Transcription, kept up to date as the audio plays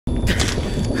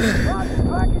Get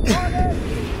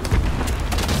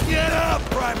up,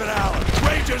 Private Allen!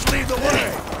 Rangers lead the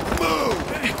way! Move!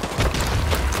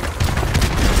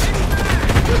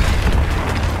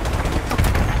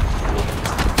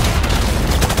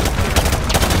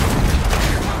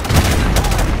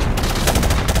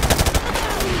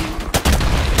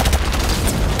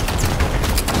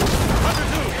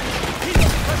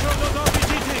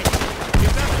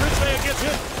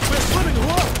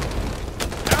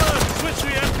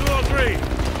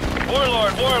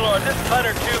 Warlord, this is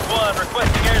Hunter 2-1,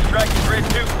 requesting airstrike to grid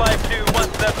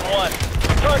 252171.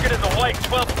 Target is a white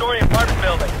 12-story apartment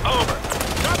building. Over.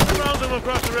 Drop the rounds them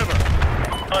across the river.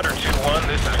 Hunter 2-1,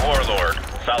 this is Warlord.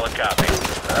 Solid copy.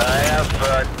 I have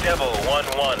Devil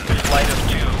 1-1, flight of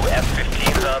 2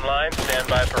 F-15s online. Stand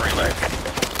by for relay.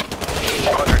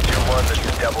 Hunter 2-1, this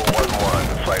is Devil 1-1,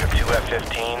 flight of 2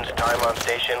 F-15s. Time on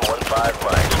station 15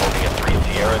 mics, holding at 3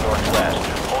 Sierra Northwest.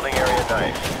 Holding area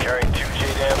nice. Carrying 2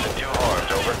 JDAMs and 2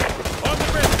 harms, over. On the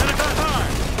bridge, 10 o'clock high.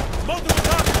 Multiple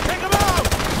targets, take them out!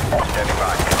 Standing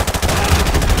by.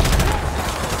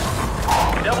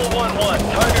 Devil 1-1,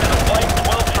 target is a white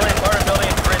 12-story apartment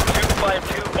building at grid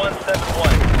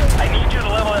 252171. I need you to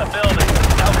level that building.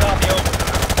 Now copy, over.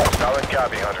 Solid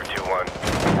copy, Hunter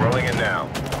 2-1. Rolling in now.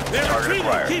 They're Target retreating,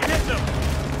 acquired. keep hitting them!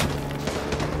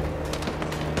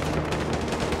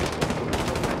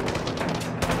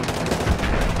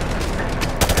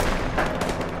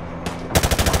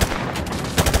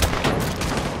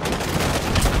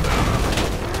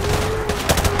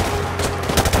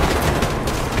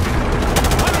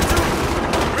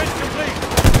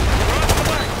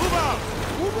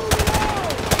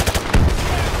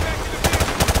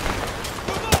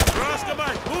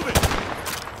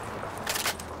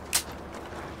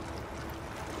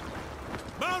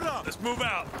 Let's move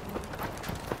out.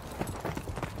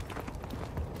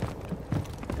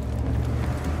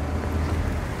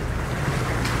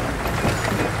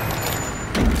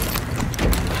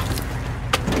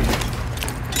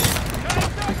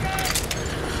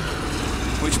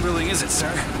 Which building is it,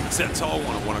 sir? It's that tall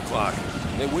one at 1 o'clock.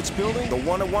 Hey, which building? The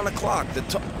one at 1 o'clock.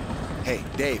 Hey,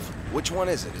 Dave, which one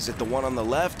is it? Is it the one on the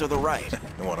left or the right?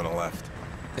 The one on the left.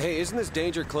 Hey, isn't this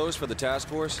danger close for the task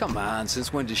force? Come on,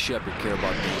 since when does Shepard care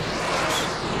about danger?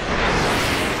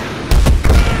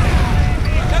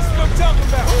 That's what I'm talking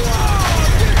about!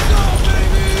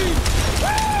 baby!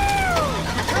 Woo!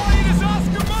 Calling us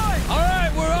Oscar Mike! All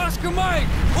right, we're Oscar Mike!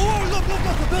 Oh, look, the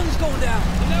building's going down.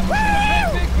 And that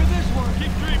was big for this one.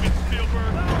 Keep dreaming,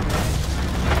 Spielberg.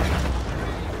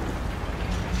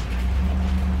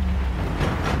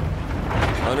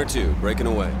 Hunter 2, breaking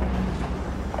away.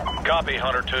 Copy,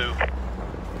 Hunter 2.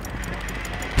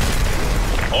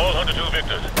 All Hunter 2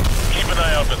 victors, keep an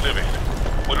eye out for civvies.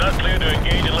 We're not clear to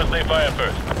engage unless they fire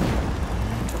first.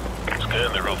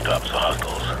 Scan the rooftops for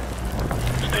hostiles.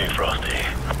 Stay frosty.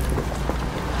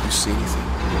 You see anything?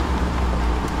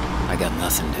 I got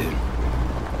nothing, dude.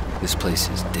 This place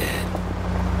is dead.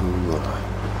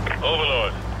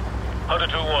 Overlord, Hunter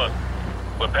 2-1.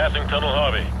 We're passing Tunnel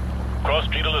Harvey. Cross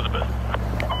Street Elizabeth.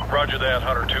 Roger that,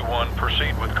 Hunter 2-1.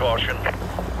 Proceed with caution.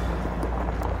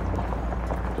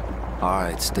 All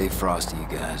right, stay frosty, you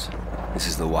guys. This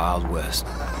is the Wild West.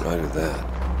 Roger that.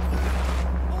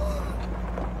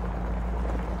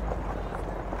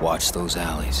 Watch those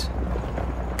alleys.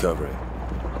 Cover it.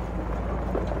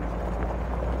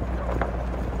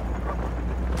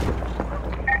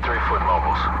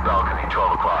 Mobiles. Balcony,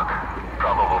 12 o'clock.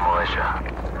 Probable militia.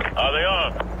 Are they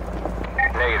armed?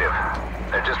 Negative.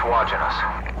 They're just watching us.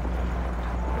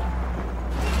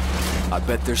 I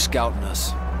bet they're scouting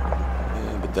us.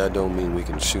 Yeah, but that don't mean we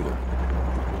can shoot them.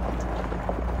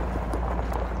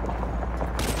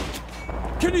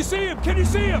 Can you see him? Can you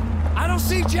see him? I don't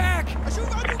see Jack!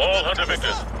 All Hunter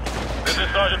victors. This is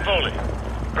Sergeant Foley.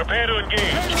 Prepare to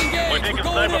engage. We're taking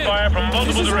sniper fire from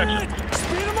multiple directions.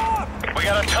 Speed him up! We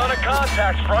got a ton of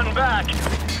contacts front and back.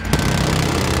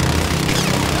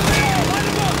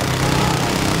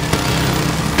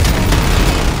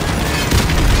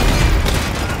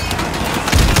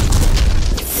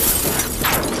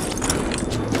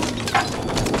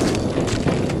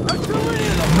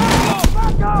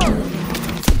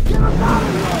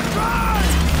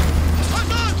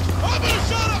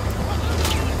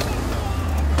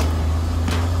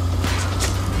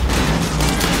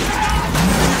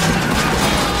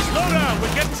 Slow down,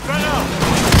 we're getting spread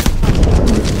out.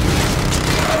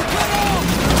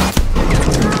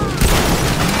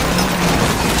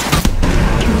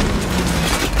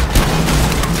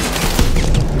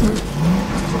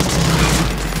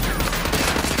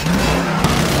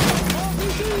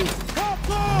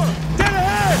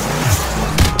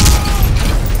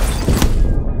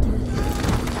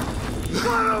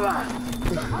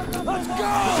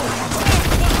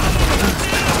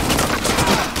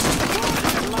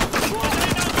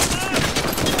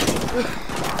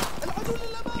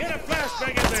 flashbang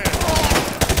in there!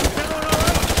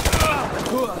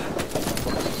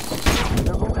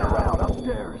 They're moving around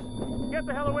upstairs. Get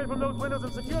the hell away from those windows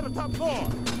and secure the top floor!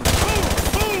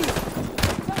 Move!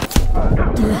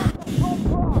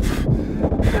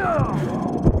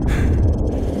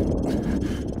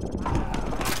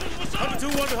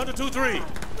 102-1 to 102-3.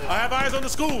 I have eyes on the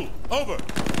school. Over.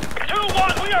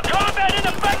 2-1, we are combat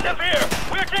ineffective here!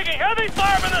 We are taking heavy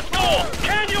fire from the school!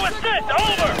 Can you assist?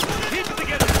 Over! Keep it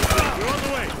together. We're on the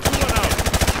way. 2-1 out.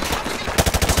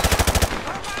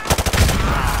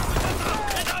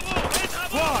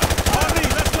 Squad, on me,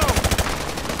 let's go.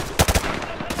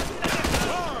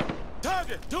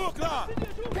 Target, 2 o'clock.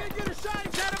 Can't get a shot.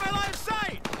 He's out of my line of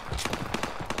sight.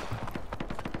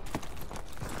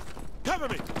 Cover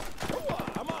me.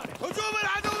 I'm on it.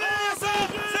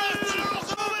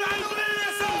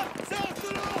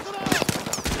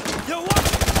 Yo, what?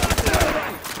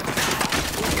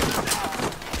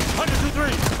 102-3.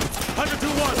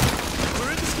 102-1.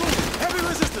 We're in the school. Heavy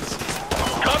resistance.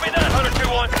 Copy that,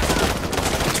 102-1.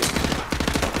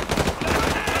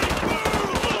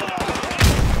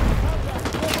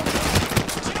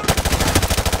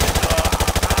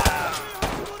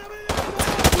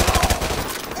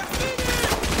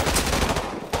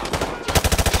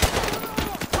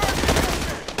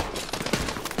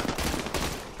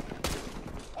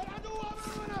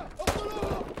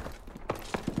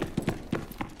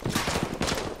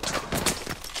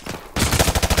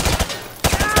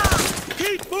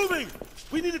 Moving!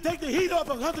 We need to take the heat off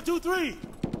of 102-3.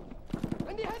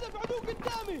 عندي هدف عدو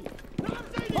قدامي. نعم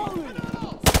سيدي.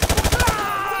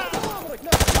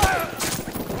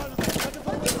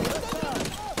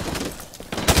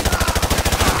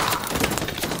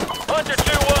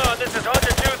 102-1, this is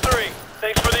 102-3.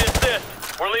 Thanks for the assist.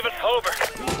 We're leaving over.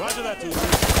 Roger that, 2-3.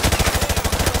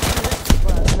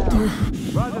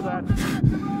 Roger that.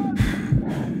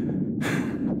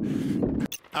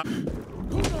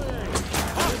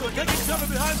 Hostile taking cover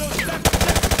behind those steps.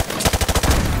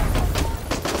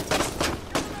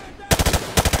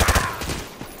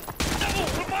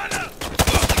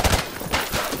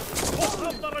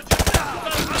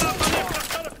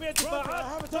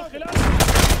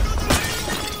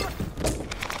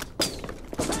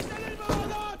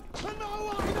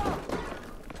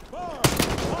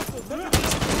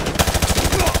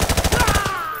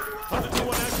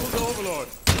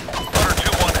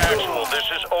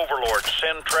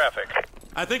 Send traffic.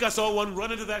 I think I saw one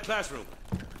run into that classroom.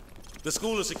 The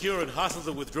school is secure and hostiles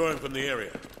are withdrawing from the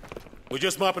area. We're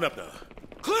just mopping up now.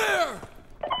 Clear!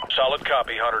 Solid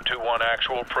copy, Hunter 2-1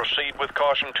 actual. Proceed with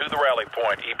caution to the rally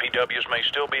point. EPWs may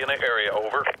still be in the area,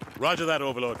 over. Roger that,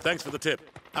 Overlord. Thanks for the tip.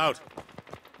 Out.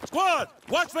 Squad,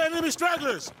 watch for enemy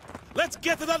stragglers. Let's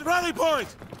get to that rally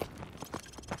point.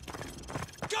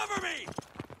 Cover me.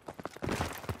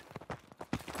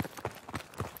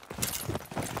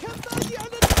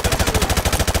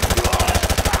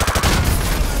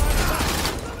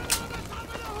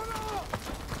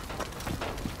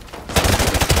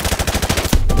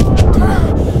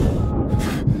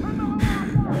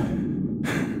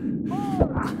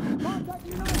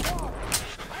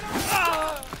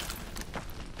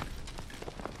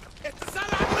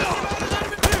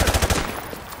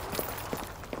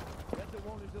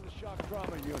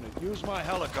 Use my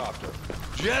helicopter.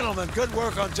 Gentlemen, good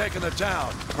work on taking the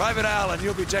town. Private Allen,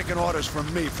 you'll be taking orders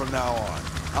from me from now on.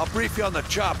 I'll brief you on the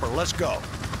chopper. Let's go.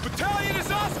 Battalion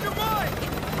is Oscar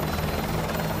Mike!